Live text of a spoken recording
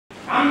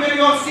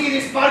go see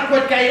this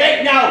backward guy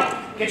right now.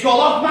 Get you all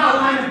off my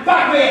line and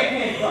back where you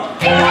came from.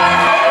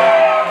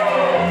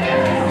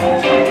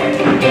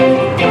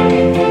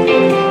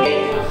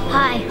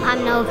 Hi,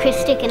 I'm Noah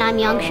Christic and I'm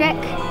Young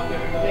Shrek.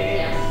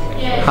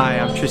 Hi,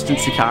 I'm Tristan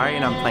Sakari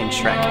and I'm playing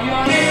Shrek.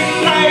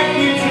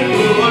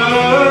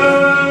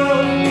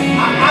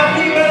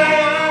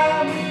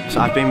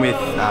 So I've been with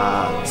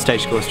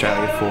Stage School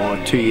Australia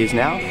for 2 years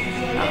now,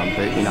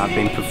 but you know, I've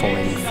been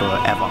performing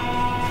forever.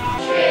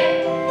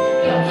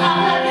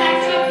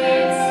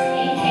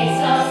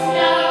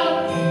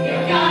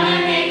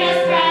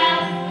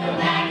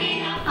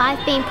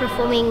 I've been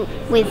performing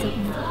with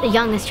the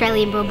Young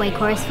Australian Broadway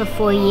Chorus for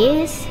 4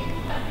 years.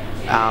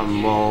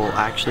 Well,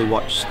 I actually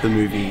watched the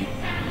movie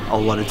a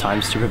lot of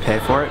times to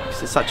prepare for it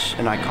because it's such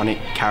an iconic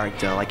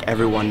character, like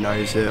everyone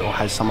knows it or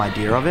has some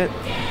idea of it.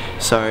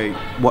 So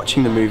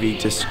watching the movie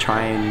just to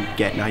try and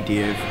get an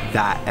idea of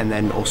that and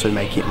then also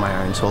make it my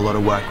own. So a lot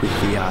of work with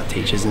the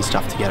teachers and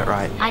stuff to get it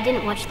right. I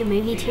didn't watch the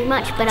movie too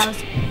much, but I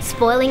was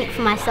spoiling it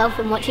for myself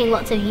and watching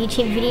lots of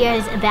YouTube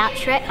videos about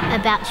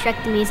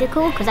Shrek the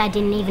Musical, because I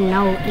didn't even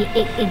know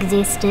it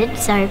existed.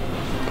 So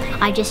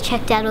I just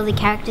checked out all the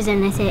characters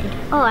and they said,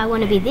 oh, I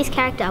want to be this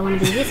character, I want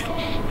to be this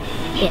character.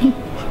 Yeah.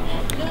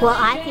 Well,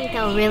 I think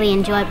they'll really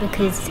enjoy it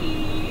because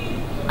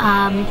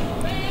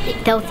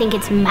they'll think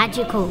it's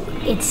magical.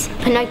 It's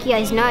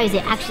Pinocchio's nose,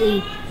 it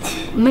actually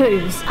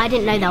moves. I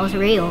didn't know that was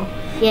real.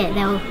 Yeah,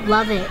 they'll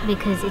love it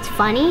because it's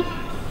funny.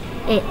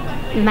 It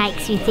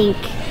makes you think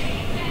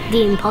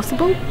the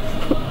impossible.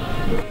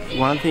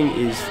 One thing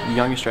is the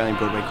Young Australian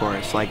Broadway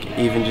Chorus, like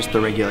even just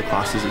the regular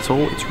classes, it's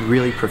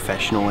really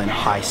professional and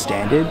high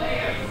standard,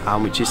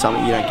 which is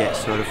something you don't get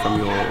sort of from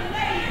your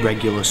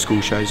regular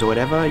school shows or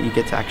whatever. You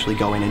get to actually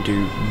go in and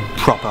do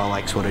proper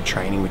like sort of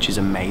training, which is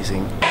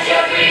amazing.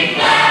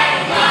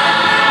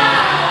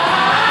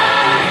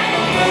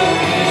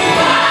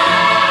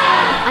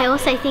 I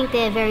also think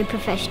they're very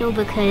professional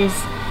because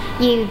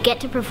you get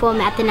to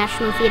perform at the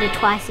National Theatre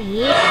twice a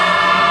year.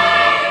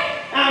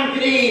 I'm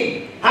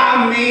green,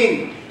 I'm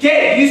mean.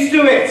 Get used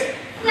to it.